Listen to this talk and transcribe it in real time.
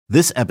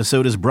This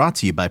episode is brought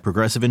to you by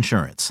Progressive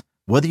Insurance.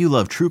 Whether you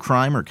love true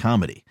crime or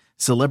comedy,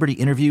 celebrity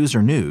interviews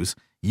or news,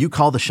 you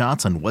call the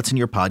shots on what's in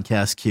your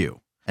podcast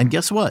queue. And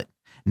guess what?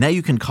 Now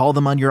you can call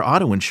them on your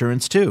auto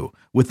insurance too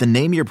with the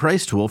Name Your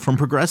Price tool from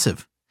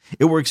Progressive.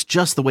 It works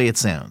just the way it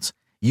sounds.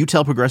 You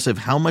tell Progressive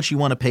how much you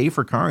want to pay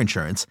for car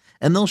insurance,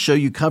 and they'll show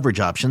you coverage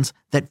options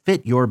that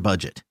fit your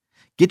budget.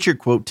 Get your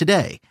quote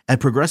today at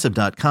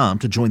Progressive.com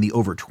to join the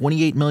over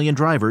 28 million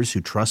drivers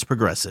who trust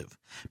Progressive.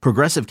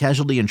 Progressive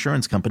Casualty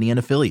Insurance Company and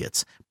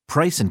Affiliates.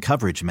 Price and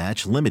coverage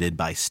match limited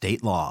by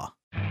state law.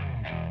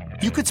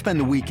 You could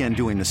spend the weekend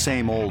doing the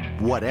same old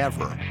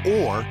whatever,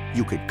 or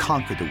you could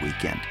conquer the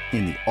weekend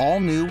in the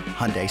all-new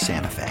Hyundai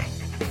Santa Fe.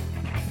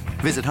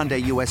 Visit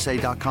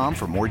HyundaiUSA.com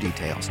for more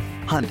details.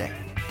 Hyundai,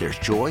 there's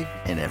joy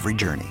in every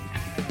journey.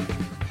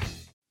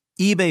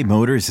 eBay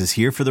Motors is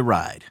here for the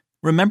ride.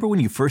 Remember when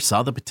you first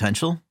saw the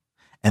potential?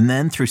 And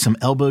then through some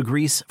elbow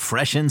grease,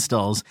 fresh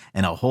installs,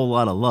 and a whole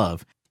lot of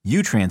love,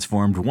 you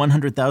transformed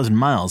 100,000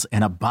 miles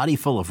and a body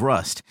full of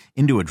rust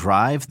into a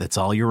drive that's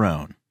all your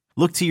own.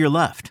 Look to your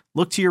left.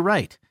 Look to your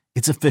right.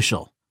 It's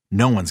official.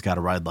 No one's got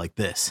a ride like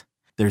this.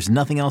 There's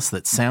nothing else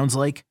that sounds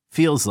like,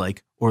 feels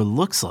like, or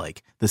looks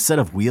like the set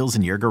of wheels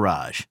in your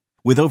garage.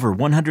 With over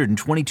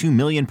 122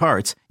 million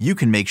parts, you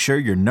can make sure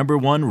your number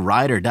one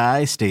ride or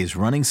die stays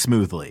running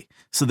smoothly.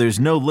 So there's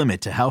no limit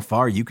to how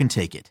far you can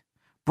take it.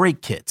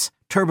 Brake kits,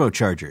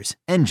 turbochargers,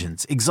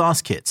 engines,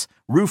 exhaust kits,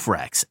 roof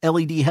racks,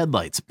 LED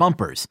headlights,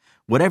 bumpers,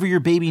 whatever your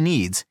baby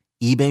needs,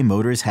 eBay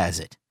Motors has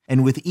it.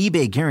 And with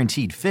eBay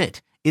Guaranteed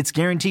Fit, it's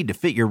guaranteed to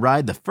fit your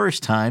ride the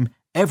first time,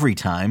 every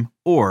time,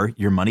 or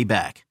your money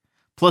back.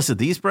 Plus at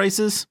these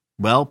prices,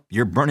 well,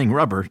 you're burning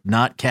rubber,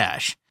 not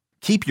cash.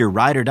 Keep your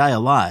ride or die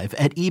alive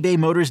at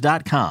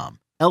ebaymotors.com.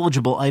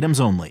 Eligible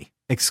items only.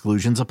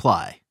 Exclusions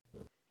apply.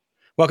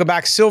 Welcome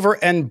back, Silver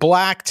and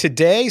Black.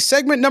 Today,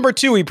 segment number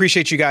 2. We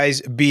appreciate you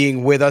guys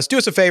being with us. Do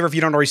us a favor, if you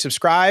don't already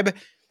subscribe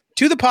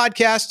to the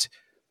podcast,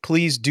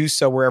 please do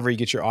so wherever you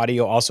get your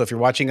audio. Also, if you're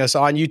watching us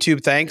on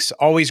YouTube, thanks.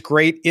 Always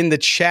great in the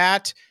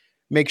chat.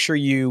 Make sure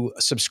you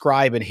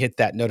subscribe and hit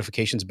that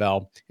notifications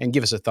bell and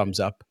give us a thumbs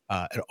up.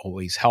 It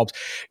always helps.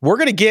 We're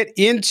going to get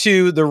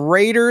into the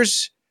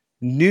Raiders'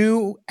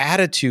 new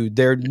attitude,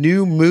 their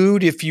new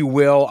mood, if you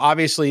will.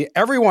 Obviously,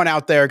 everyone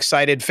out there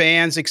excited,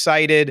 fans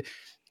excited.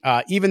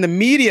 Even the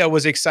media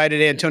was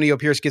excited. Antonio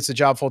Pierce gets the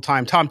job full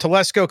time. Tom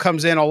Telesco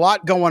comes in. A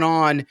lot going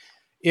on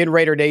in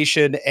Raider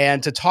Nation.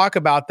 And to talk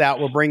about that,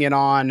 we're bringing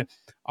on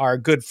our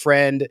good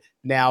friend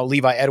now,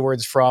 Levi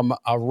Edwards from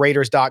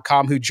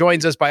Raiders.com, who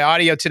joins us by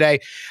audio today.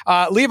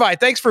 Levi,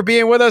 thanks for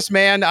being with us,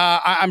 man.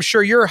 I'm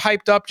sure you're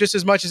hyped up just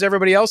as much as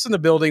everybody else in the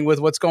building with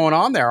what's going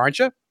on there, aren't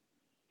you?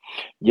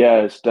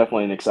 Yeah, it's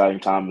definitely an exciting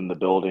time in the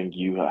building.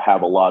 You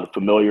have a lot of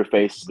familiar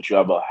faces, but you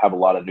have a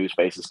lot of new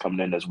faces coming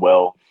in as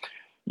well.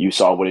 You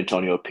saw what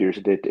Antonio Pierce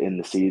did to end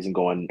the season,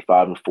 going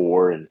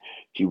 5-4, and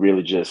he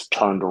really just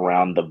turned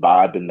around the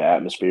vibe and the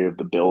atmosphere of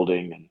the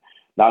building. And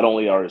not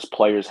only are his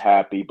players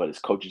happy, but his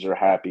coaches are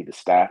happy. The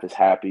staff is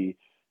happy.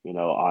 You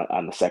know,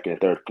 on the second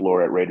and third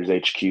floor at Raiders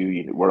HQ,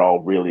 we're all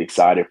really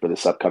excited for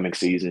this upcoming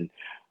season.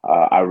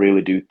 I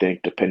really do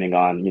think, depending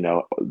on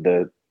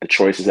the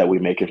choices that we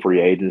make in free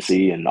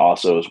agency, and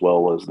also as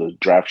well as the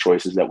draft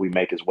choices that we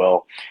make as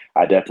well,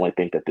 I definitely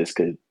think that this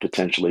could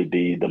potentially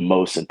be the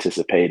most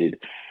anticipated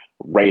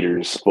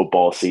Raiders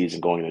football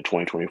season going into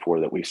 2024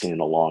 that we've seen in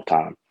a long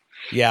time.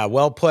 Yeah,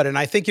 well put. And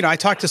I think, I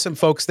talked to some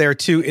folks there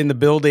too in the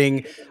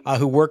building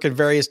who work in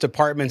various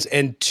departments,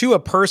 and to a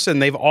person,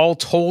 they've all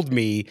told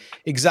me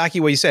exactly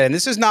what you said. And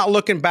this is not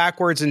looking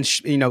backwards and,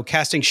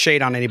 casting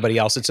shade on anybody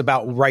else. It's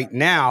about right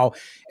now.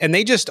 And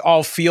they just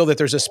all feel that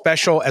there's a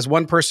special, as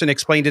one person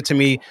explained it to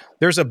me,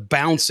 there's a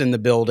bounce in the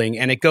building,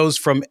 and it goes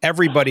from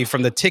everybody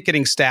from the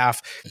ticketing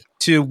staff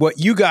to what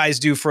you guys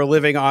do for a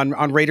living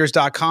on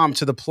Raiders.com,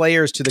 to the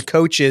players, to the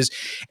coaches.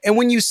 And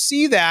when you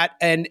see that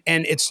and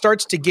it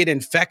starts to get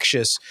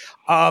infectious,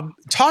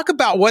 talk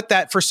about what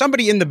that, for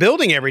somebody in the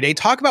building every day,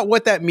 talk about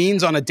what that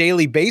means on a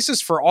daily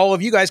basis for all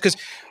of you guys. Because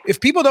if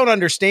people don't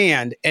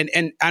understand, and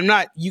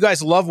you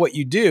guys love what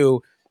you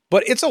do,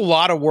 but it's a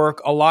lot of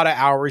work, a lot of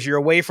hours. You're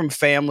away from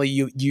family.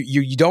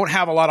 You don't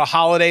have a lot of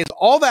holidays,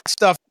 all that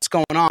stuff that's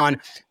going on.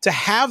 To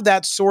have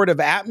that sort of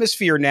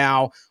atmosphere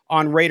now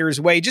on Raiders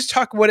Way, just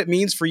talk what it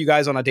means for you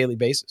guys on a daily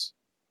basis.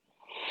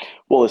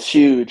 Well, it's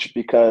huge,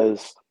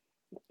 because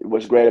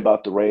what's great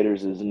about the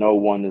Raiders is no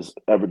one is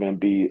ever going to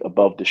be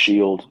above the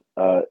shield,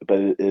 but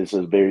it is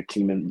a very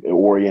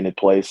team-oriented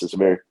place. It's a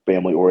very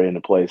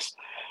family-oriented place.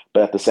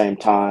 But at the same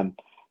time,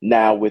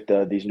 now with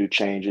these new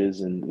changes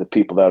and the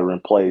people that are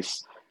in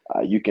place,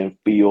 you can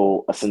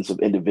feel a sense of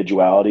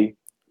individuality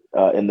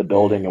in the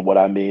building. And what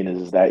I mean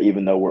is that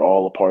even though we're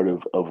all a part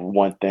of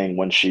one thing,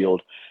 one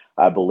shield,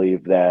 I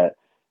believe that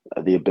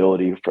the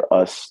ability for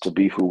us to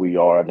be who we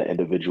are on an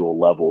individual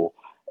level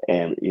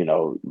and,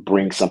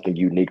 bring something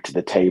unique to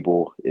the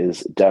table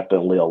is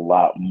definitely a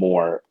lot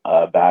more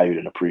valued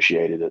and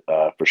appreciated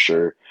for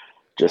sure,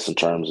 just in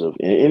terms of,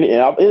 and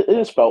it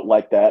has felt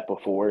like that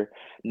before,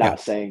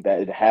 not saying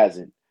that it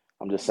hasn't.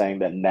 I'm just saying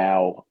that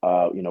now,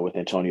 with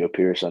Antonio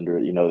Pierce under,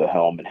 the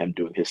helm and him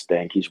doing his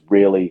thing, he's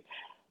really,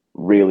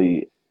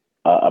 really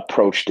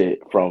approached it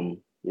from,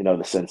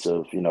 the sense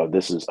of,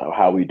 this is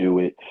how we do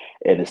it.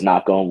 And it's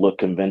not going to look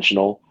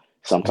conventional.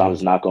 Sometimes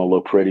it's not going to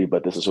look pretty,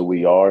 but this is who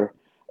we are.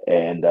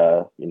 And,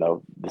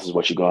 this is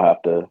what you're going to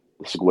have to,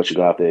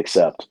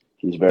 accept.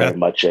 He's very That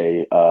much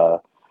take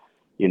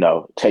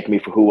me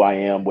for who I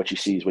am. What you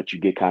see is what you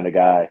get kind of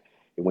guy.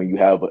 And when you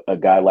have a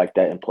guy like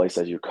that in place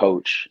as your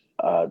coach,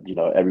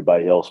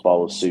 everybody else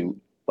follows suit,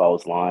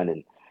 follows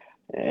line,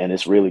 and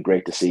it's really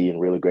great to see and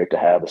really great to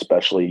have,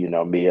 especially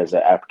me as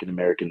an African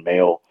American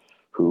male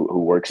who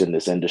works in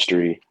this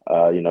industry.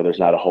 There's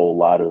not a whole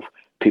lot of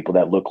people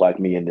that look like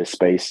me in this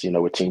space,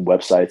 with team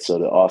websites. So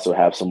to also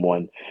have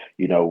someone,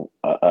 a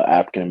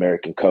African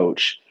American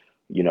coach,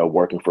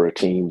 working for a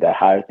team that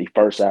hired the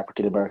first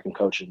African American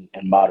coach in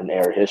modern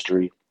era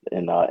history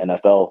in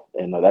NFL,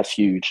 and that's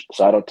huge.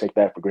 So I don't take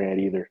that for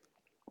granted either.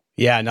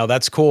 Yeah, no,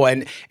 that's cool,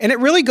 and it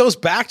really goes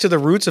back to the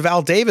roots of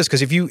Al Davis,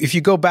 because if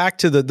you go back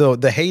to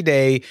the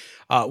heyday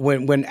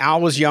when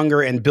Al was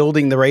younger and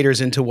building the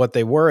Raiders into what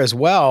they were as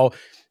well,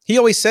 he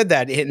always said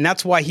that, and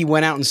that's why he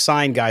went out and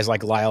signed guys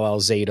like Lyle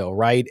Alzado,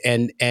 right?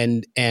 And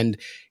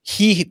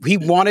he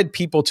wanted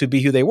people to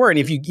be who they were. And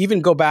if you even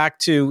go back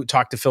to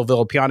talk to Phil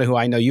Villapiano, who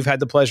I know you've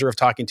had the pleasure of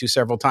talking to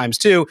several times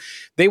too,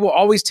 they will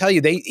always tell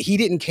you he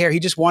didn't care. He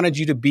just wanted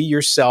you to be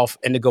yourself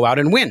and to go out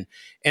and win.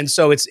 And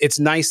so it's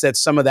nice that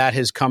some of that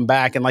has come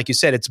back. And like you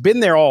said, it's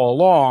been there all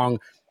along,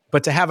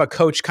 but to have a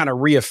coach kind of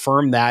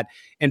reaffirm that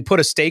and put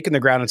a stake in the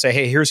ground and say,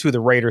 hey, here's who the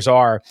Raiders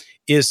are,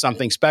 is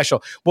something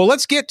special. Well,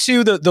 let's get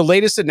to the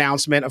latest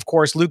announcement. Of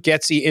course, Luke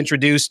Getsy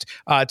introduced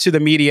to the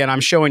media, and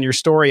I'm showing your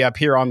story up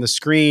here on the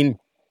screen.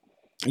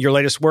 Your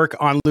latest work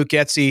on Luke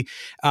Getsy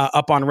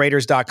up on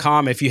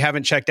Raiders.com. If you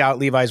haven't checked out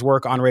Levi's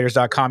work on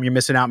Raiders.com, you're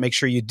missing out. Make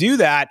sure you do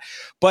that.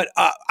 But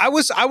I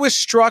was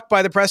struck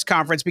by the press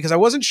conference because I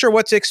wasn't sure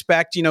what to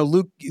expect.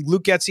 Luke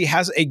Getsy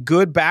has a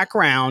good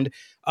background,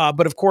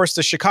 but of course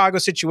the Chicago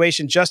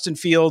situation, Justin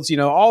Fields,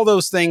 all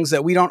those things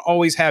that we don't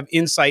always have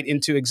insight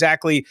into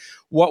exactly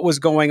what was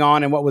going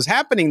on and what was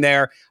happening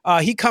there.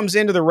 He comes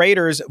into the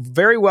Raiders,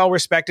 very well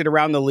respected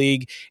around the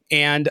league.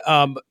 And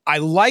I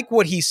like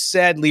what he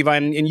said, Levi,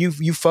 and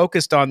you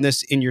focused on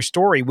this in your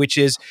story, which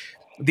is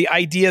the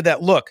idea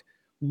that, look,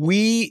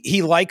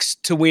 he likes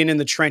to win in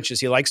the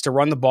trenches. He likes to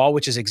run the ball,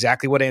 which is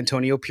exactly what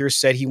Antonio Pierce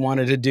said he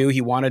wanted to do.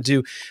 He wanted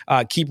to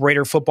keep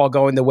Raider football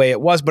going the way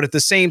it was. But at the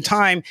same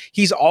time,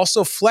 he's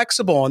also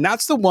flexible. And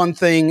that's the one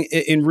thing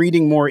in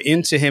reading more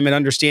into him and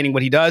understanding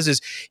what he does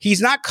is he's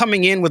not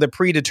coming in with a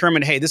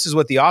predetermined, hey, this is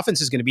what the offense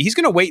is going to be. He's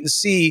going to wait and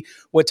see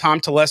what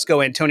Tom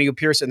Telesco, Antonio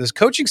Pierce, and this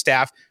coaching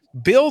staff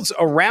builds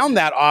around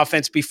that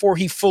offense before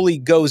he fully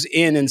goes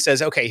in and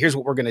says, okay, here's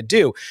what we're going to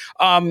do.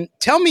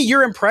 Tell me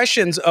your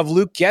impressions of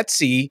Luke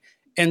Getsy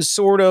and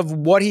sort of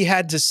what he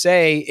had to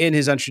say in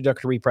his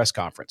introductory press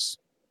conference.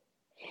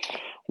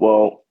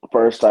 Well,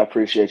 first, I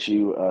appreciate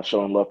you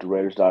showing love to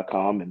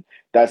Raiders.com. And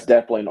that's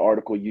definitely an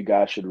article you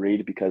guys should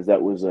read because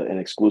that was an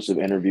exclusive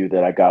interview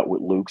that I got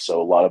with Luke.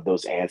 So a lot of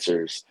those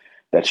answers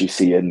that you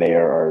see in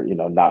there are,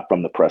 not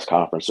from the press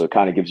conference. So it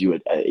kind of gives you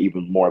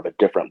even more of a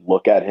different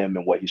look at him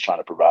and what he's trying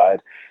to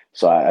provide.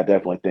 So I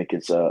definitely think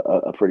it's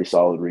a pretty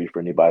solid read for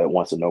anybody that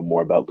wants to know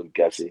more about Luke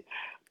Getsy.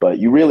 But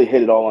you really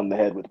hit it all on the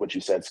head with what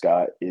you said,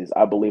 Scott, is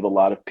I believe a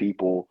lot of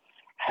people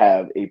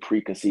have a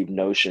preconceived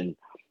notion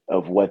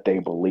of what they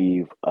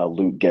believe a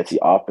Luke Getsy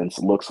offense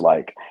looks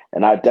like.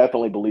 And I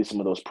definitely believe some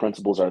of those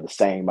principles are the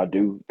same. I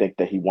do think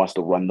that he wants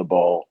to run the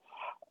ball.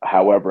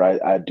 However,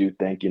 I do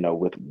think,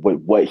 with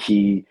what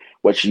you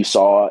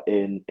saw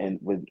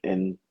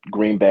in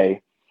Green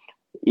Bay,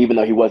 even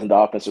though he wasn't the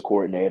offensive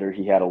coordinator,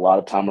 he had a lot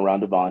of time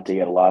around Devontae, he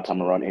had a lot of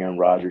time around Aaron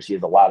Rodgers. He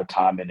has a lot of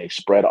time in a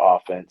spread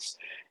offense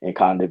and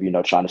kind of,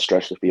 trying to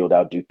stretch the field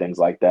out, do things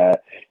like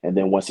that. And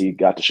then once he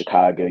got to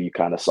Chicago, you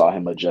kind of saw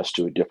him adjust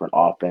to a different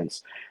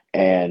offense.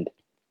 And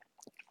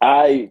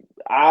I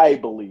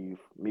believe,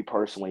 me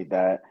personally,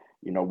 that,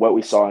 what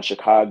we saw in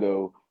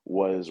Chicago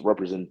was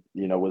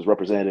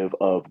representative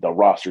of the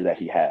roster that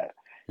he had.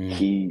 Mm.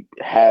 He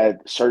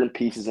had certain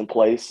pieces in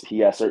place. He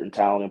had certain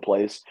talent in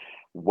place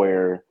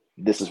where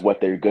this is what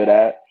they're good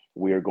at.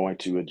 We are going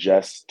to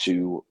adjust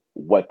to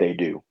what they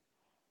do.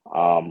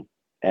 And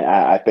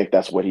I think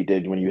that's what he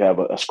did when you have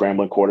a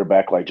scrambling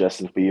quarterback like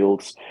Justin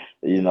Fields.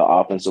 The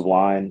offensive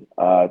line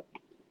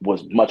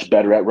was much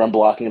better at run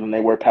blocking than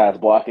they were pass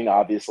blocking,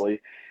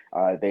 obviously.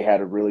 They had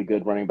a really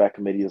good running back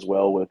committee as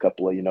well with a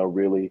couple of,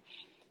 really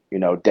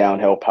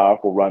downhill,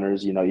 powerful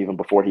runners. Even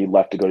before he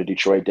left to go to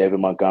Detroit, David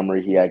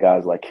Montgomery, he had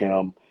guys like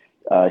him.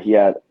 He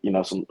had,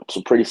 some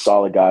pretty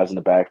solid guys in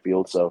the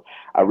backfield. So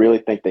I really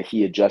think that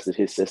he adjusted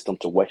his system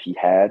to what he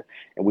had,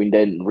 and we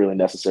didn't really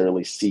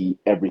necessarily see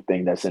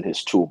everything that's in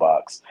his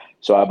toolbox.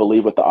 So I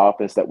believe with the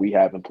offense that we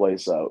have in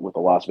place with the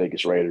Las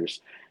Vegas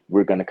Raiders,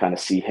 we're going to kind of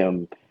see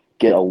him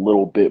get a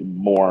little bit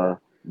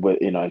more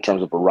with, in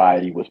terms of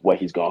variety with what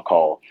he's going to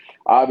call.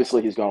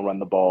 Obviously, he's going to run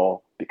the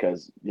ball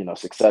because,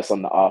 success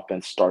on the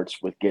offense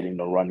starts with getting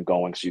the run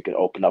going so you can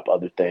open up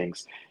other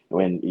things.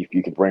 if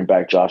you can bring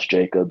back Josh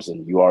Jacobs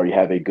and you already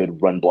have a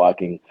good run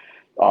blocking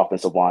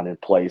offensive line in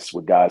place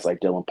with guys like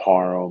Dylan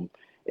Parham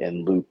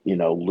and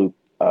Luke,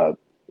 I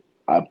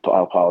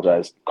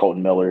apologize,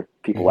 Colton Miller,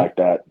 people like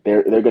that,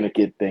 they're going to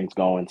get things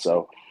going.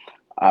 So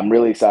I'm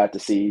really excited to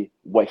see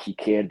what he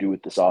can do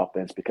with this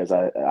offense because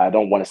I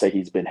don't want to say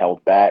he's been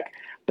held back,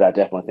 but I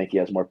definitely think he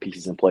has more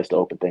pieces in place to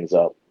open things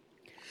up.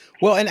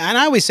 Well, and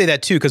I always say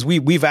that too, because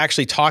we've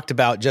actually talked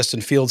about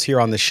Justin Fields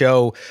here on the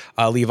show,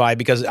 Levi,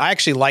 because I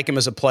actually like him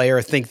as a player.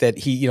 I think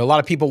that a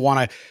lot of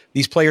people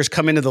these players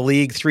come into the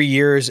league 3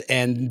 years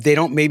and they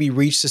don't maybe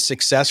reach the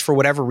success for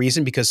whatever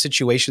reason because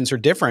situations are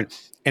different.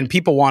 And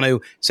people want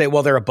to say,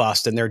 well, they're a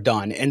bust and they're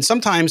done. And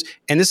sometimes,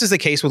 and this is the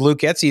case with Luke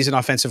Getsy, he's an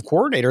offensive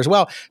coordinator as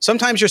well.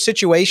 Sometimes your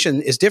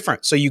situation is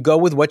different. So you go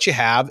with what you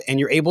have and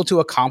you're able to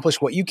accomplish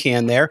what you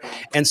can there.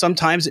 And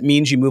sometimes it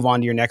means you move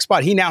on to your next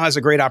spot. He now has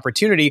a great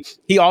opportunity.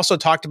 He also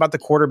talked about the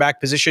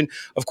quarterback position.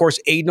 Of course,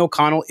 Aiden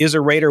O'Connell is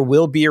a Raider,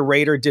 will be a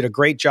Raider, did a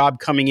great job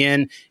coming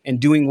in and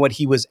doing what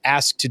he was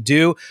asked to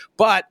do.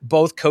 But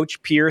both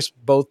Coach Pierce,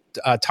 both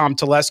Tom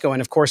Telesco,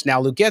 and of course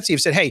now Luke Getsy have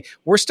said, hey,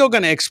 we're still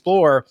going to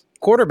explore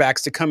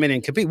quarterbacks to come in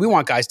and compete. We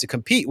want guys to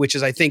compete, which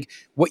is, I think,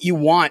 what you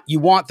want. You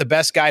want the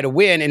best guy to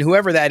win, and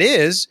whoever that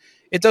is,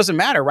 it doesn't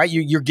matter, right?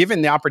 You're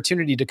given the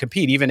opportunity to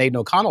compete. Even Aiden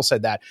O'Connell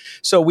said that.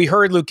 So we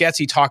heard Luke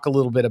Getsy talk a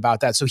little bit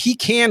about that. So he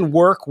can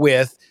work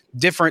with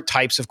different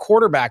types of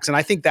quarterbacks. And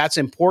I think that's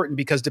important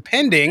because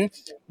depending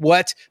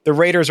what the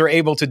Raiders are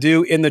able to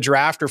do in the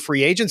draft or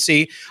free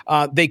agency,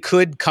 they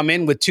could come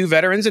in with two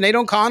veterans and Aiden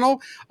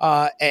O'Connell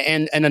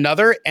and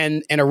another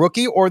and a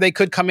rookie, or they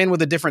could come in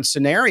with a different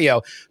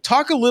scenario.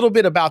 Talk a little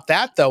bit about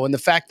that, though, and the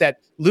fact that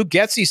Luke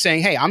Getsy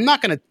saying, hey, I'm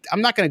not going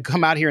to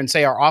come out here and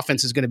say our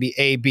offense is going to be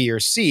A, B, or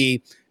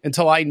C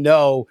until I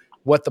know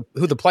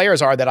who the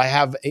players are that I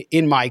have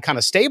in my kind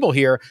of stable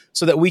here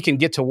so that we can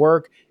get to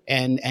work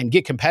and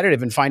get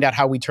competitive and find out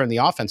how we turn the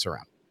offense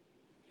around.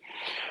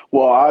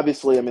 Well,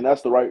 obviously, I mean,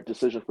 that's the right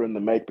decision for him to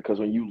make because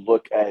when you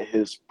look at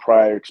his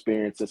prior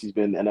experience since he's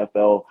been in the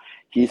NFL,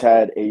 he's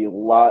had a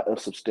lot of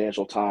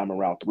substantial time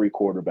around three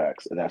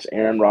quarterbacks, and that's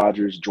Aaron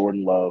Rodgers,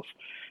 Jordan Love,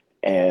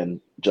 and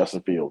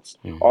Justin Fields.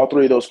 All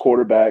three of those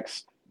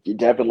quarterbacks, you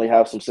definitely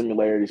have some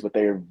similarities, but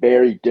they are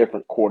very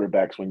different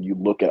quarterbacks when you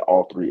look at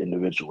all three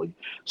individually.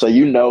 So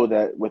you know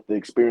that with the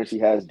experience he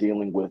has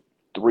dealing with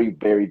three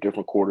very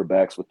different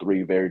quarterbacks with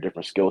three very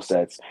different skill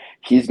sets,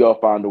 he's going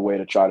to find a way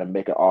to try to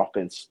make an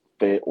offense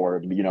fit or,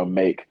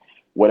 make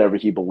whatever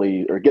he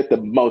believes or get the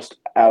most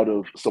out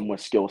of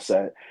someone's skill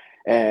set.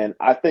 And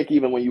I think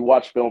even when you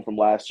watch film from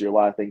last year, a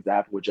lot of things that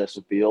happened with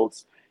Justin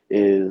Fields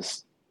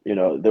is,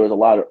 there was a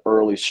lot of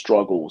early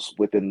struggles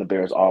within the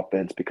Bears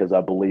offense because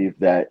I believe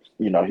that,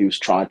 he was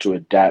trying to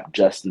adapt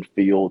Justin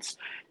Fields,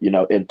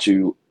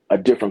 into a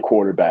different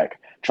quarterback,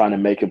 trying to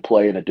make him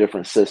play in a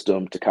different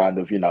system to kind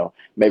of,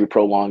 maybe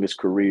prolong his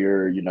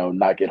career,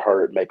 not get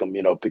hurt, make him,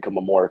 become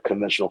a more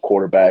conventional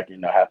quarterback,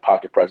 have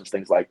pocket presence,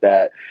 things like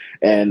that.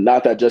 And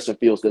not that Justin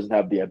Fields doesn't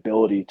have the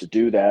ability to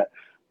do that,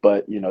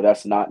 but,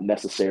 that's not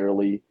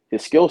necessarily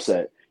his skill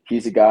set.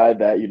 He's a guy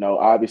that,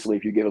 obviously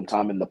if you give him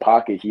time in the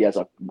pocket, he has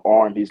an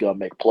arm, he's going to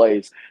make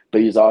plays,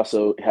 but he's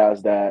also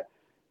has that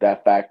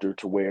factor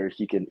to where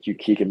he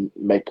can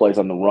make plays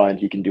on the run.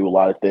 He can do a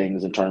lot of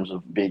things in terms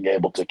of being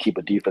able to keep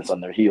a defense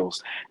on their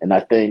heels. And I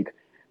think,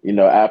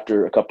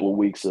 after a couple of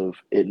weeks of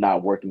it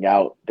not working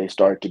out, they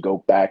started to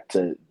go back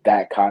to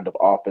that kind of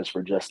offense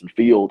for Justin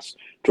Fields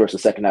towards the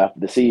second half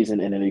of the season.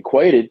 And it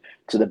equated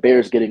to the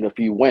Bears getting a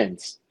few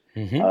wins.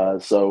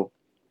 So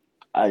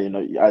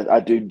I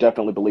do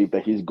definitely believe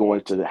that he's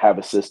going to have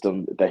a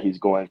system that he's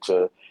going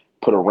to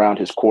put around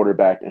his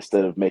quarterback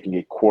instead of making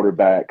a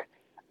quarterback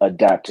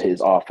adapt to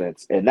his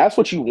offense. And that's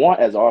what you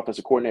want as an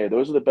offensive coordinator.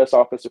 Those are the best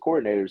offensive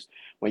coordinators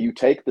when you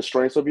take the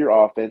strengths of your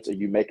offense and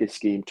you make a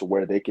scheme to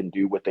where they can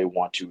do what they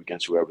want to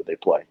against whoever they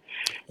play.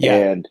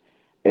 Yeah.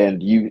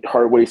 And you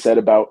heard what he said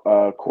about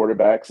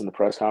quarterbacks in the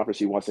press conference.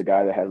 He wants a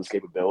guy that has this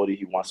capability.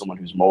 He wants someone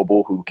who's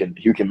mobile, who can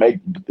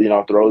make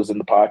throws in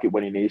the pocket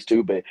when he needs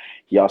to, but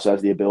he also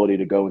has the ability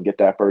to go and get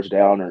that first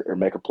down or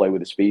make a play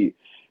with his feet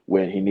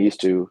when he needs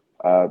to.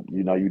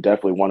 You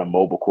definitely want a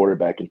mobile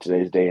quarterback in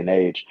today's day and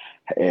age.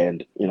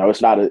 And,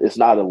 it's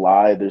not a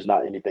lie. There's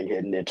not anything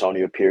hidden.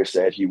 Antonio Pierce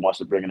said he wants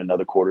to bring in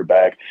another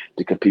quarterback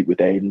to compete with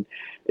Aiden.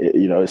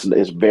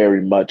 It's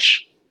very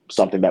much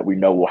something that we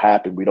know will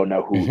happen. We don't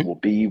know who it will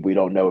be. We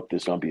don't know if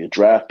there's going to be a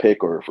draft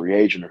pick or a free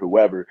agent or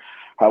whoever.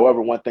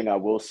 However, one thing I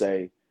will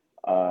say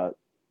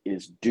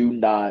is do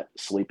not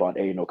sleep on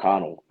Aiden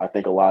O'Connell. I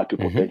think a lot of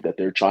people think that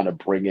they're trying to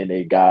bring in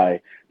a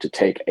guy to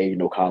take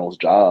Aiden O'Connell's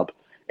job.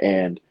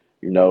 And,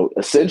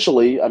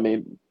 essentially, I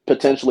mean,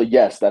 potentially,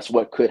 yes, that's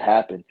what could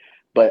happen.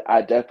 But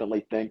I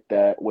definitely think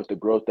that with the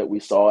growth that we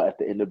saw at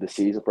the end of the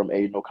season from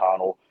Aiden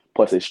O'Connell,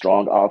 plus a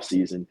strong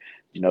offseason,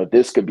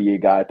 this could be a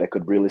guy that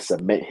could really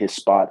cement his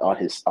spot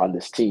on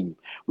this team,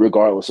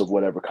 regardless of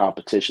whatever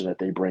competition that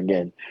they bring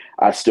in.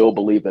 I still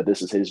believe that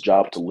this is his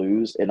job to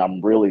lose, and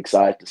I'm really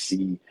excited to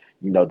see,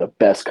 the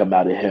best come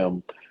out of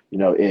him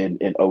in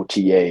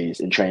OTAs,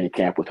 in training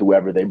camp with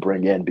whoever they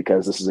bring in,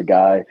 because this is a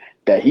guy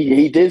that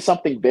he did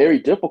something very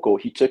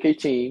difficult. He took a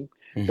team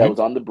that was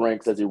on the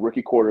brinks as a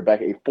rookie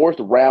quarterback, a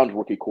fourth-round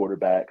rookie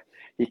quarterback.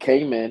 He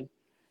came in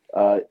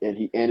and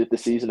he ended the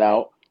season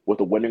out with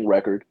a winning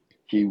record.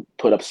 He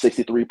put up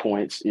 63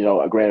 points.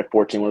 Granted,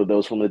 14 of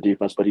those from the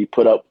defense, but he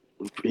put up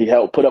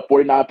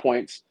 49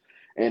 points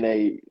in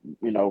a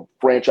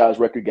franchise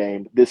record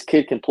game. This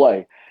kid can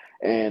play.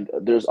 And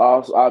there's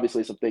also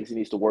obviously some things he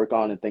needs to work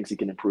on and things he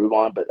can improve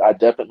on, but I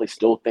definitely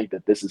still think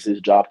that this is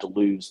his job to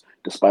lose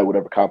despite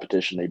whatever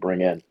competition they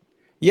bring in.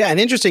 Yeah,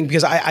 and interesting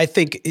because I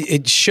think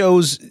it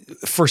shows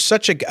for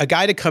such a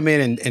guy to come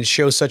in and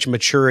show such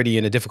maturity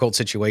in a difficult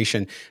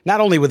situation, not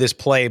only with his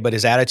play, but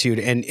his attitude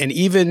and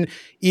even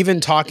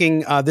talking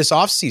this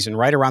offseason,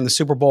 right, around the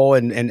Super Bowl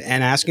and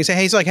asking,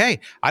 he's like,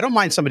 hey, I don't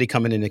mind somebody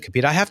coming in and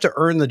compete. I have to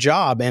earn the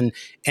job. And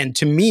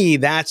to me,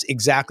 that's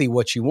exactly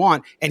what you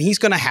want. And he's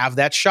going to have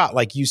that shot.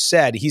 Like you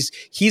said, he's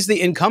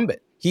the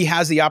incumbent. He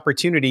has the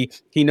opportunity.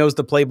 He knows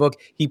the playbook.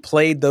 He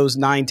played those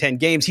 9-10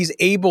 games. He's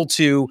able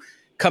to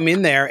come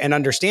in there and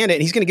understand it.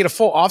 And he's going to get a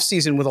full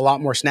offseason with a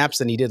lot more snaps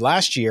than he did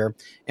last year.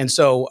 And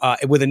so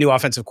with a new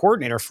offensive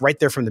coordinator right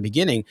there from the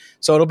beginning.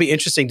 So it'll be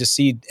interesting to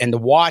see and to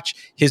watch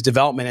his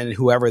development and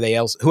whoever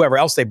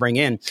else they bring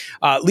in.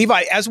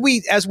 Levi, as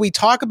we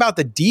talk about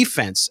the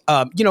defense,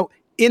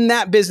 in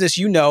that business,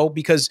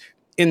 because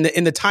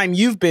in the time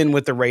you've been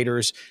with the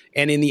Raiders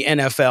and in the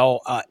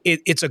NFL,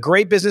 it's a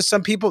great business.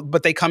 Some people,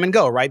 but they come and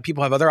go, right?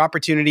 People have other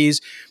opportunities.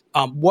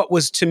 What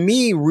was to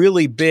me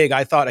really big,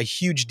 I thought a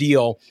huge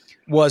deal,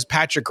 was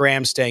Patrick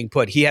Graham staying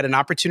put. He had an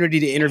opportunity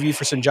to interview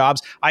for some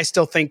jobs. I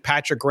still think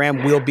Patrick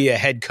Graham will be a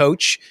head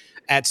coach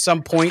at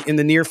some point in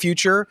the near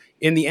future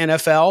in the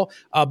NFL.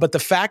 But the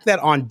fact that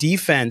on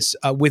defense,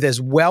 with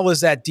as well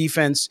as that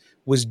defense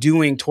was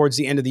doing towards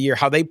the end of the year,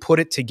 how they put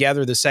it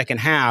together the second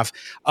half,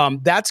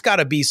 that's got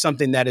to be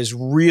something that is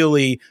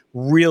really,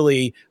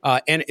 really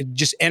and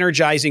just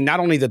energizing not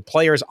only the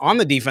players on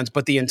the defense,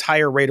 but the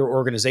entire Raider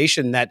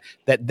organization that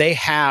they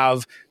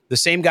have the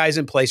same guys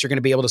in place are going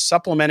to be able to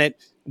supplement it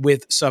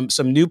with some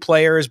new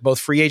players, both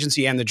free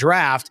agency and the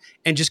draft,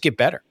 and just get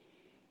better.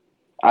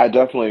 I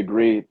definitely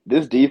agree.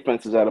 This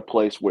defense is at a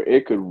place where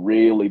it could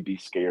really be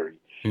scary,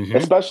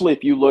 especially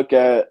if you look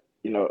at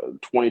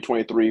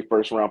 2023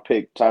 first-round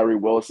pick Tyree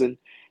Wilson.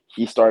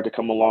 He started to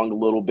come along a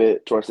little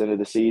bit towards the end of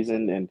the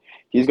season, and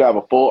he's got to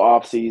have a full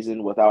off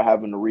season without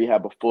having to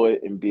rehab a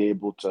foot and be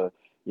able to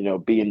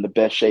be in the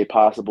best shape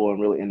possible and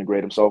really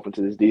integrate himself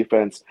into this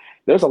defense.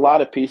 There's a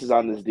lot of pieces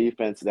on this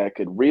defense that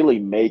could really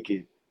make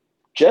it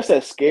just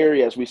as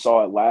scary as we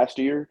saw it last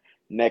year,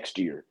 next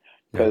year,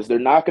 because they're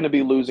not going to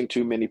be losing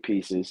too many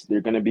pieces.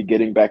 They're going to be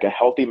getting back a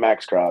healthy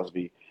Max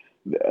Crosby.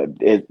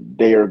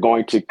 They are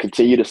going to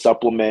continue to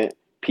supplement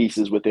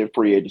pieces within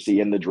free agency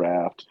in the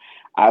draft.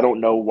 I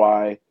don't know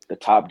why the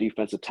top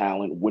defensive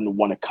talent wouldn't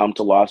want to come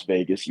to Las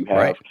Vegas. You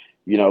have,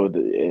 you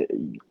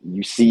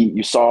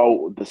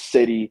saw the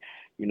city,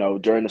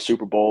 during the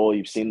Super Bowl.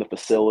 You've seen the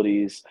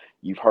facilities.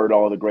 You've heard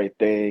all the great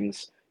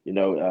things.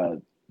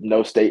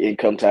 No state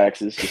income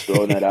taxes, just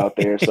throwing that out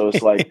there. So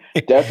it's like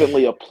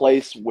definitely a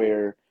place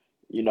where,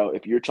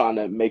 if you're trying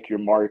to make your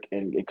mark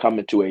and come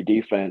into a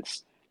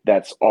defense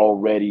that's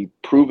already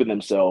proven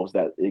themselves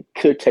that it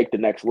could take the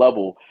next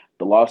level,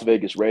 the Las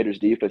Vegas Raiders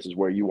defense is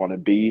where you want to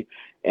be.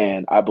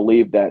 And I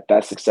believe that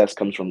success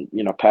comes from,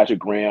 Patrick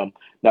Graham,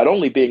 not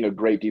only being a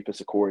great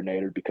defensive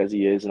coordinator, because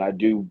he is, and I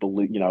do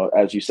believe,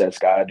 as you said,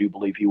 Scott, I do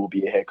believe he will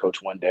be a head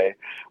coach one day,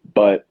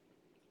 but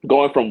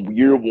going from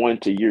year one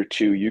to year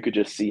two, you could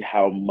just see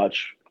how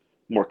much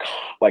more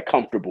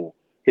comfortable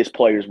his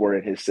players were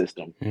in his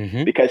system,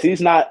 because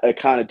he's not a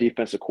kind of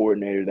defensive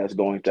coordinator that's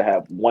going to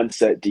have one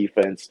set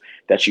defense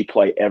that you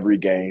play every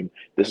game.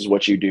 This is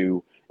what you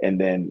do. And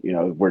then,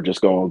 we're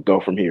just going to go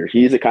from here.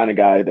 He's the kind of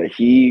guy that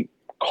he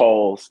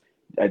calls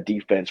a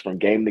defense from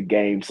game to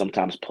game,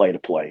 sometimes play to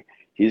play.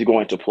 He's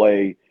going to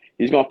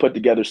put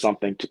together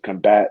something to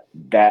combat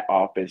that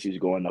offense he's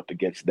going up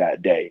against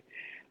that day.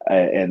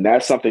 And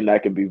that's something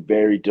that can be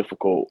very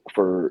difficult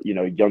for,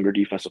 younger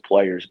defensive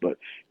players. But,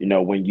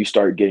 when you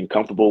start getting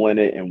comfortable in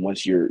it, and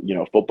once your,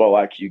 football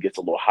IQ gets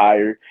a little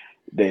higher,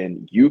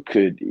 then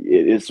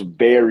it's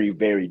very,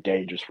 very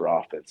dangerous for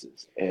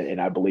offenses. And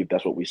I believe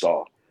that's what we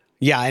saw.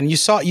 Yeah, and you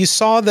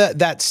saw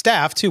that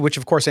staff too, which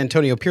of course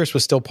Antonio Pierce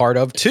was still part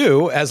of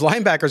too, as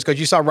linebackers coach.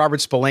 You saw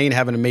Robert Spillane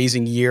have an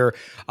amazing year,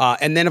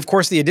 and then of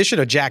course the addition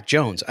of Jack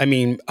Jones. I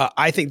mean,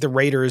 I think the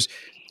Raiders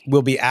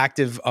will be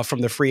active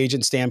from the free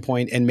agent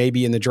standpoint and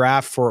maybe in the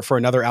draft for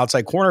another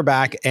outside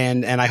cornerback.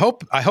 And I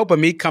hope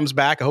Amik comes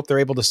back. I hope they're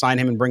able to sign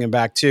him and bring him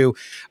back too,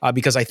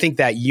 because I think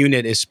that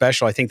unit is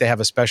special. I think they have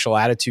a special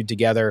attitude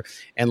together.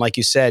 And like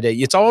you said,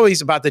 it's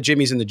always about the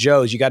Jimmies and the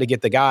Joes. You got to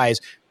get the guys,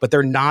 but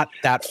they're not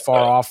that far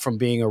off from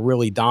being a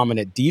really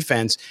dominant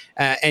defense.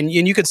 And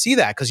you could see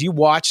that because you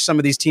watch some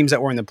of these teams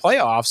that were in the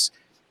playoffs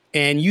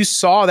and you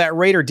saw that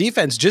Raider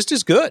defense just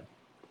as good.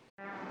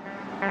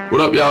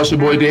 What up, y'all? It's your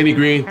boy Danny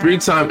Green,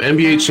 3-time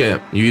NBA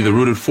champ. You either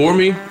rooted for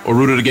me or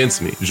rooted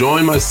against me.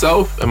 Join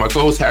myself and my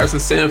co-host Harrison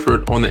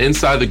Sanford on the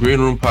Inside the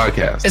Green Room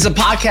podcast. It's a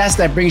podcast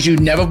that brings you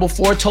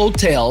never-before-told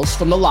tales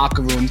from the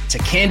locker room to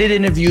candid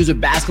interviews with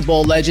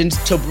basketball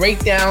legends to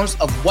breakdowns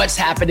of what's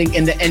happening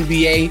in the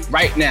NBA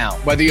right now.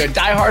 Whether you're a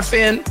diehard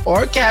fan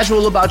or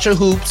casual about your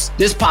hoops,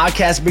 this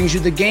podcast brings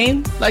you the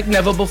game like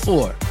never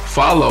before.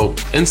 Follow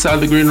Inside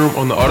the Green Room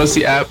on the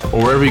Odyssey app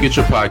or wherever you get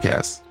your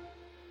podcasts.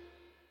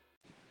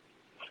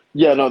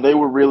 Yeah, no, they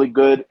were really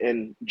good,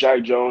 and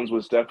Jack Jones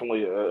was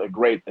definitely a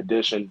great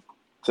addition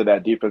to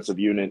that defensive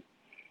unit.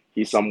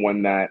 He's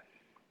someone that,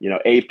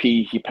 AP,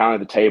 he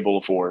pounded the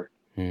table for,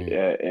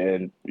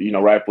 and,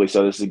 rightfully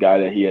so. This is a guy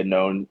that he had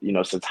known,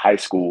 since high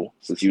school,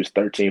 since he was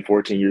 13,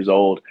 14 years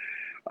old,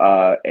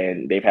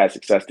 and they've had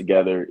success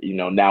together,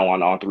 now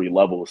on all three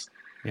levels.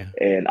 Yeah.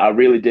 And I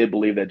really did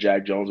believe that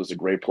Jack Jones was a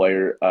great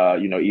player,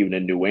 even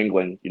in New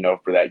England,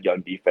 for that young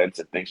defense,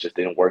 and things just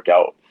didn't work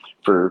out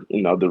for,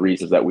 the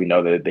reasons that we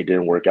know that they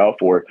didn't work out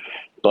for.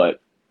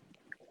 But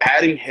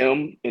adding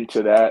him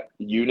into that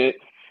unit,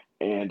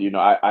 and,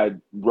 I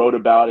wrote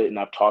about it and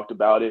I've talked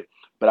about it,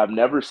 but I've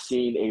never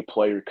seen a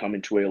player come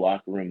into a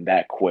locker room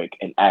that quick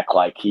and act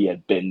like he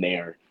had been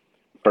there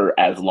for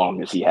as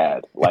long as he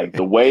had. Like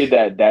the way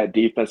that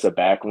defensive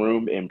back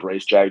room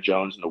embraced Jack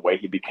Jones and the way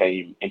he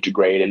became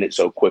integrated in it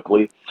so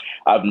quickly,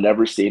 I've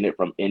never seen it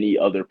from any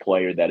other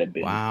player that had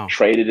been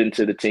traded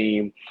into the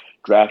team,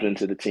 drafted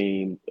into the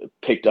team,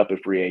 picked up in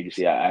free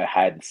agency. I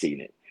hadn't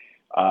seen it.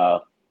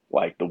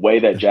 Like the way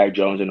that Jack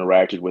Jones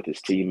interacted with his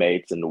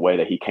teammates and the way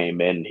that he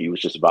came in and he was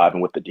just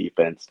vibing with the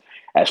defense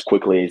as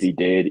quickly as he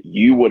did,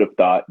 you would have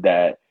thought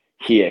that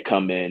he had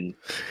come in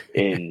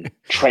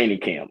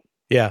training camp.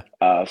 Yeah.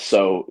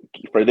 So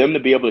for them to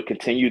be able to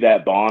continue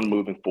that bond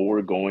moving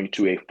forward, going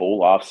to a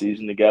full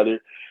offseason together,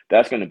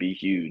 that's going to be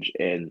huge.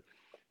 And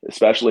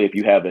especially if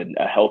you have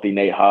a healthy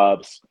Nate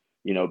Hobbs,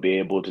 be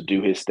able to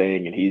do his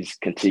thing and he's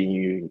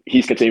continuing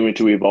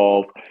to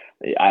evolve.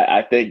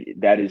 I think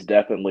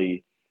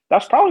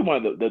that's probably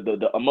one of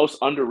the most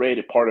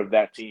underrated part of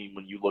that team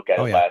when you look at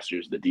last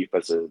year's the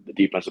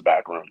defensive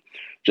back room.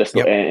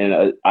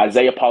 And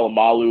Isaiah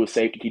Palomalu,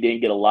 safety, he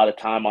didn't get a lot of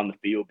time on the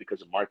field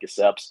because of Marcus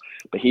Epps,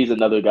 but he's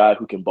another guy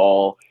who can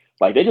ball.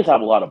 Like they just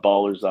have a lot of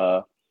ballers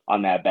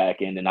on that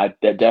back end, and I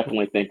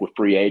definitely think with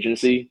free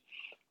agency,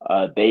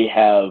 they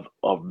have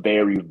a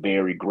very,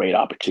 very great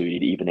opportunity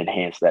to even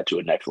enhance that to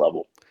a next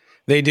level.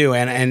 They do.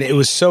 And it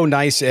was so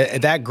nice.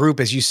 That group,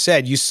 as you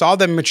said, you saw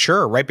them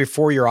mature right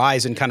before your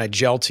eyes and kind of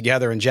gel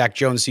together. And Jack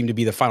Jones seemed to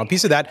be the final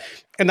piece of that.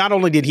 And not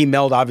only did he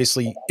meld,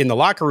 obviously, in the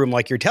locker room,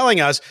 like you're telling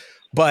us,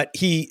 but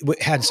he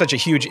had such a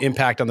huge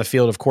impact on the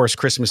field. Of course,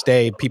 Christmas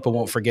Day, people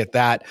won't forget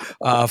that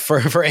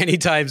for any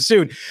time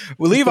soon.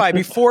 Well, Levi,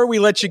 before we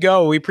let you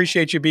go, we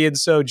appreciate you being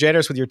so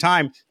generous with your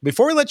time.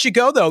 Before we let you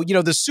go, though,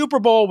 the Super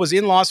Bowl was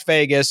in Las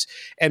Vegas.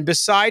 And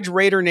besides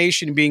Raider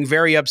Nation being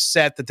very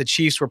upset that the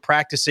Chiefs were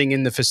practicing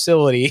in the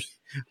facility,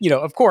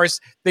 of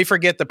course, they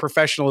forget the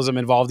professionalism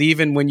involved,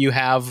 even when you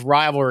have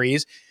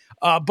rivalries.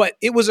 But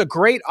it was a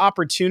great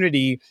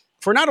opportunity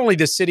for not only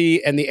the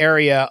city and the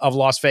area of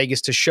Las Vegas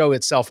to show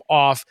itself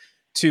off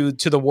to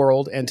the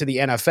world and to the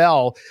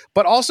NFL,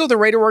 but also the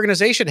Raider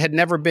organization had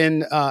never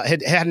been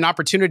had an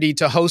opportunity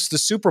to host the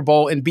Super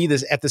Bowl and be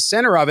at the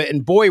center of it.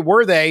 And boy,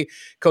 were they!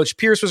 Coach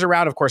Pierce was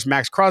around, of course,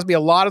 Max Crosby.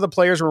 A lot of the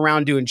players were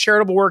around doing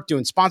charitable work,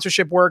 doing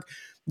sponsorship work.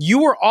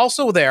 You were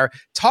also there.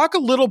 Talk a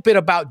little bit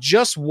about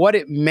just what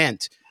it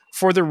meant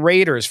for the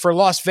Raiders, for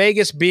Las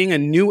Vegas being a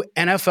new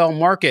NFL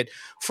market,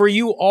 for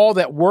you all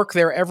that work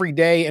there every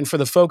day, and for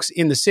the folks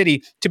in the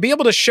city to be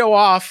able to show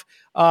off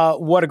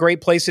what a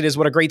great place it is,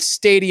 what a great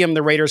stadium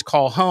the Raiders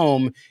call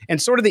home, and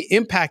sort of the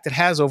impact it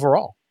has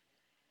overall.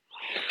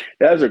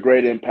 That has a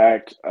great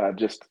impact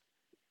just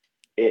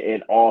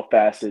in all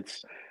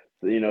facets.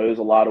 There's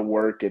a lot of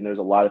work and there's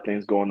a lot of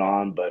things going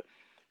on, but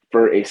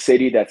for a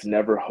city that's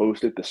never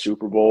hosted the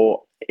Super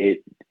Bowl,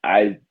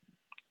 I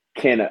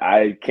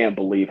can't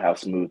believe how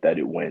smooth that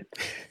it went.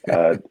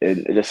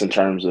 Just in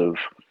terms of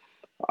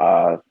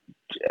I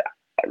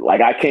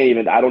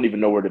don't even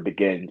know where to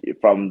begin,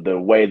 from the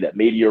way that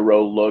Media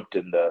Row looked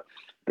and the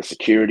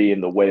security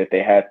and the way that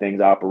they had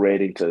things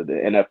operating to the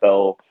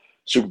NFL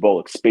Super Bowl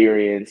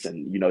experience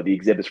and, the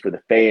exhibits for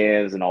the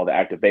fans and all the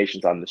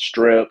activations on the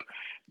strip.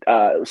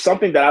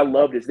 Something that I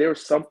loved is there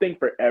was something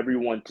for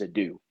everyone to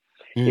do.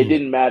 It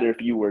didn't matter if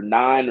you were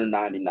 9 or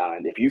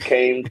 99. If you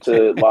came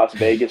to Las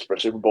Vegas for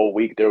Super Bowl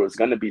week, there was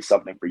going to be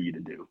something for you to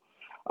do.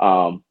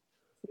 And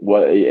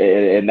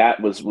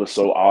that was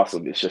so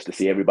awesome. It's just to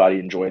see everybody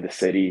enjoy the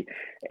city,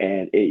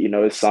 and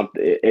it's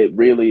something. It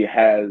really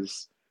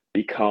has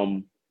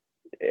become.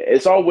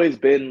 It's always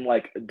been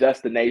like a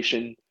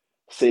destination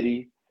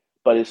city,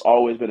 but it's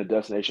always been a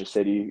destination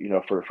city,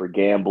 for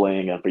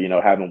gambling and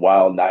for having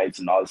wild nights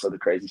and all this other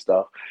crazy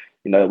stuff.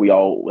 That we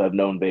all have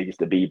known Vegas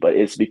to be, but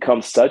it's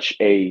become such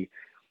a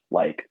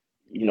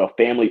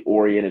family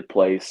oriented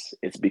place.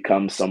 It's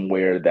become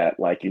somewhere that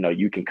like,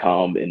 you can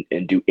come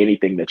and do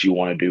anything that you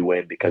want to do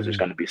in because there's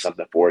going to be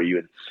something for you.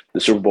 And the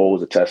Super Bowl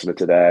was a testament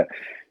to that.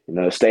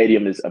 The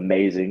stadium is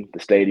amazing. The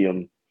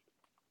stadium,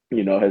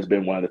 has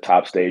been one of the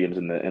top stadiums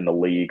in the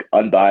league,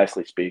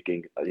 unbiasedly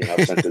speaking,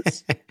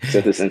 since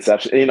its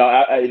inception.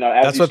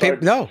 That's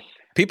what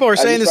people are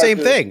saying the same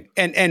thing.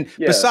 And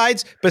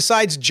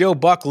besides Joe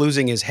Buck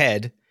losing his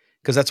head,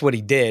 because that's what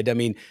he did. I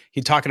mean,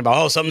 he's talking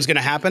about, something's going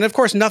to happen. Of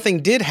course,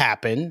 nothing did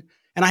happen.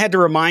 And I had to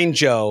remind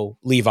Joe,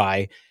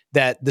 Levi,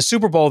 that the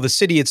Super Bowl, the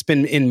city it's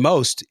been in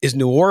most is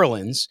New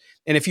Orleans.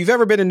 And if you've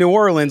ever been to New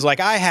Orleans, like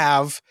I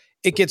have,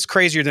 it gets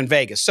crazier than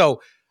Vegas.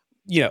 So,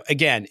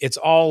 again, it's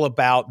all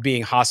about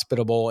being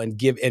hospitable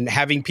and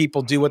having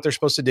people do what they're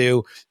supposed to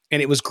do.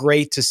 And it was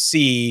great to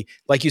see,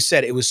 like you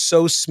said, it was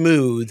so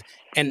smooth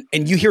and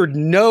you hear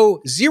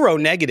zero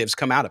negatives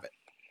come out of it.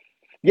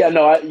 Yeah,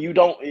 no, you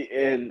don't.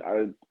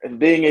 And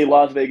being a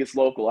Las Vegas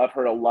local, I've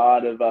heard a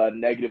lot of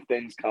negative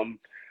things come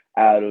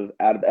out of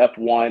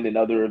F1 and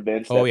other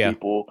events that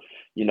people,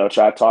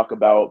 try to talk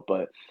about.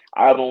 But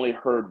I've only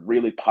heard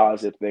really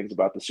positive things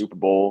about the Super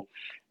Bowl.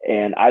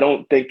 And I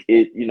don't think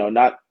it,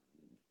 not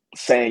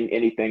saying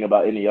anything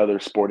about any other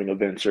sporting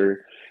events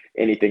or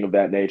anything of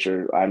that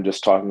nature. I'm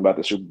just talking about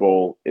the Super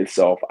Bowl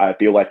itself. I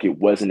feel like it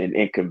wasn't an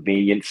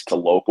inconvenience to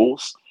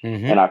locals,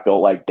 and I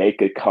felt like they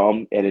could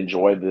come and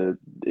enjoy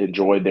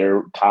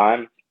their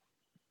time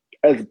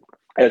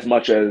as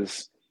much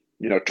as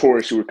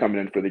tourists who were coming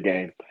in for the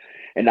game.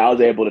 And I was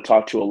able to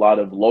talk to a lot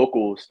of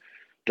locals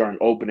during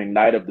opening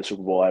night of the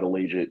Super Bowl at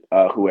Allegiant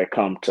who had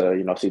come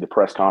to see the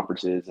press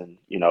conferences and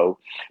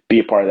be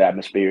a part of the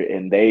atmosphere,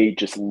 and they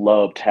just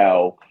loved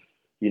how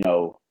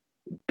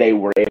they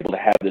were able to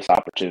have this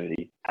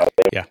opportunity.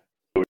 They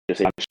were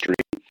just in the street,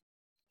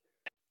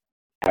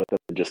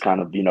 just kind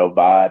of,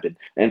 vibe.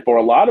 And for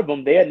a lot of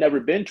them, they had never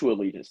been to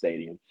Allegiant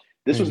Stadium.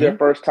 This was their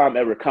first time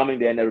ever coming.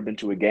 They had never been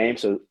to a game.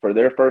 So for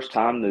their first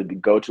time to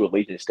go to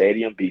Allegiant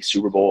Stadium, be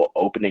Super Bowl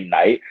opening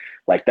night,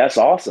 like that's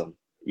awesome.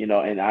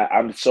 And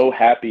I'm so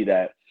happy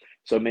that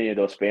so many of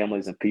those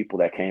families and people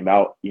that came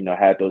out,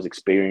 had those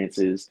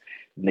experiences.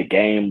 And the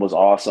game was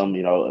awesome.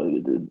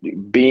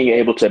 Being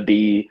able to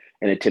be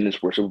in attendance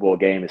for a Super Bowl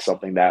game is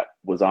something that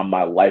was on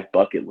my life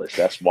bucket list.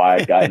 That's why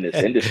I got in this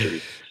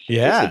industry.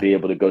 To be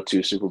able to go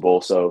to Super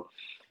Bowl. So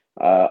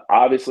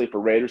obviously for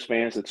Raiders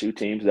fans, the two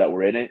teams that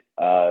were in it,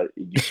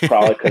 you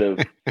probably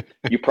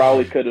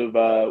could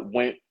have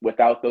went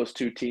without those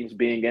two teams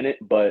being in it,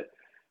 but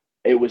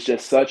it was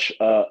just such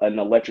an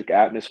electric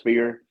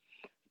atmosphere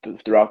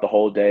throughout the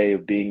whole day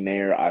of being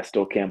there. I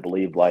still can't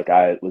believe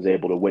I was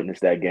able to witness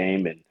that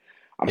game, and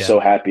I'm so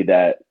happy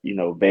that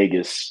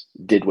Vegas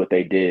did what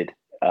they did.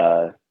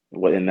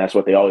 And that's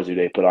what they always do.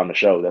 They put on the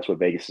show. That's what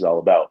Vegas is all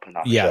about. Putting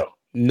on the show.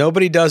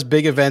 Nobody does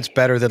big events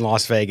better than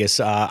Las Vegas.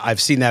 I've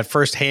seen that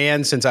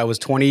firsthand since I was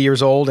 20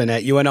 years old and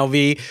at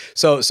UNLV.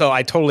 So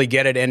I totally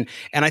get it. And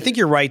I think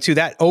you're right too.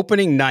 That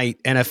opening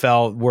night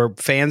NFL where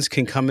fans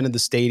can come into the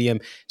stadium,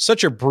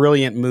 such a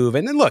brilliant move.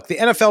 And then look, the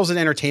NFL is an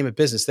entertainment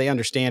business. They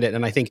understand it.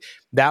 And I think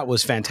that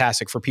was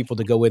fantastic for people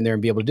to go in there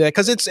and be able to do that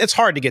because it's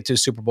hard to get to a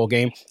Super Bowl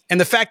game. And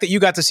the fact that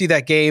you got to see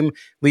that game,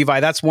 Levi,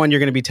 that's one you're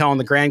going to be telling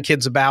the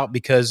grandkids about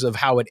because of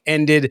how it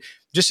ended.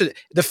 Just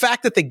the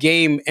fact that the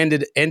game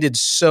ended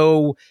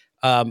so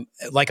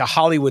like a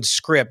Hollywood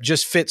script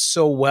just fits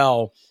so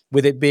well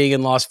with it being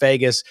in Las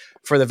Vegas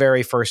for the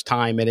very first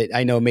time. And it,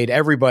 I know, made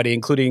everybody,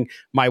 including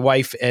my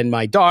wife and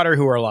my daughter,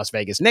 who are Las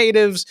Vegas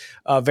natives,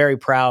 very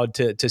proud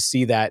to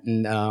see that.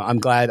 And I'm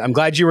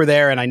glad you were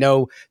there. And I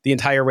know the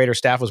entire Raider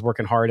staff was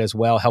working hard as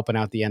well, helping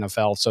out the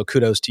NFL. So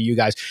kudos to you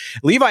guys.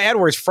 Levi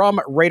Edwards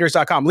from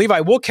Raiders.com. Levi,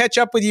 we'll catch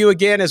up with you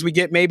again as we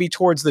get maybe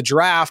towards the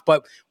draft,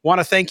 but want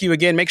to thank you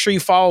again. Make sure you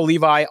follow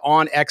Levi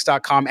on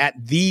X.com at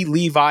the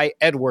Levi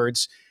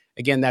Edwards.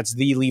 Again, that's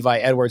the Levi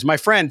Edwards. My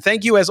friend,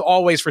 thank you as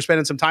always for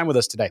spending some time with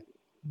us today.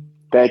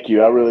 Thank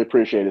you. I really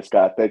appreciate it,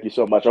 Scott. Thank you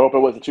so much. I hope it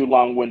wasn't too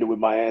long-winded with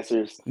my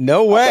answers.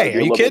 No way.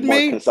 Are you kidding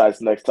me? More concise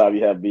next time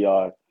you have me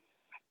on.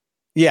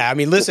 Yeah, I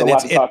mean, listen,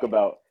 it's a lot to talk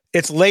about.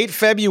 It's late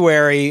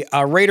February.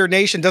 Raider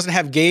Nation doesn't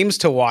have games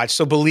to watch,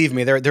 so believe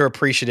me, they're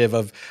appreciative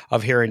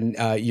of hearing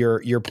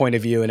your point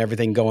of view and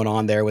everything going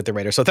on there with the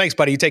Raiders. So thanks,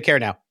 buddy. You take care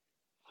now.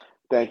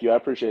 Thank you. I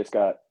appreciate it,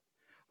 Scott.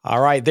 All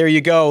right, there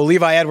you go.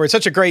 Levi Edwards,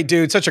 such a great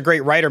dude, such a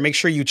great writer. Make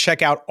sure you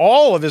check out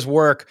all of his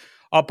work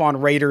up on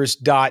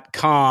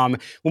Raiders.com.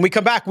 When we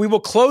come back, we will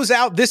close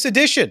out this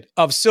edition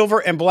of Silver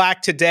and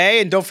Black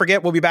today. And don't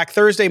forget, we'll be back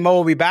Thursday. Mo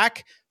will be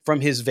back from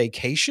his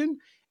vacation,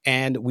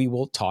 and we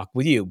will talk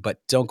with you. But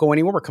don't go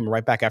anywhere. We're coming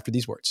right back after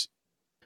these words.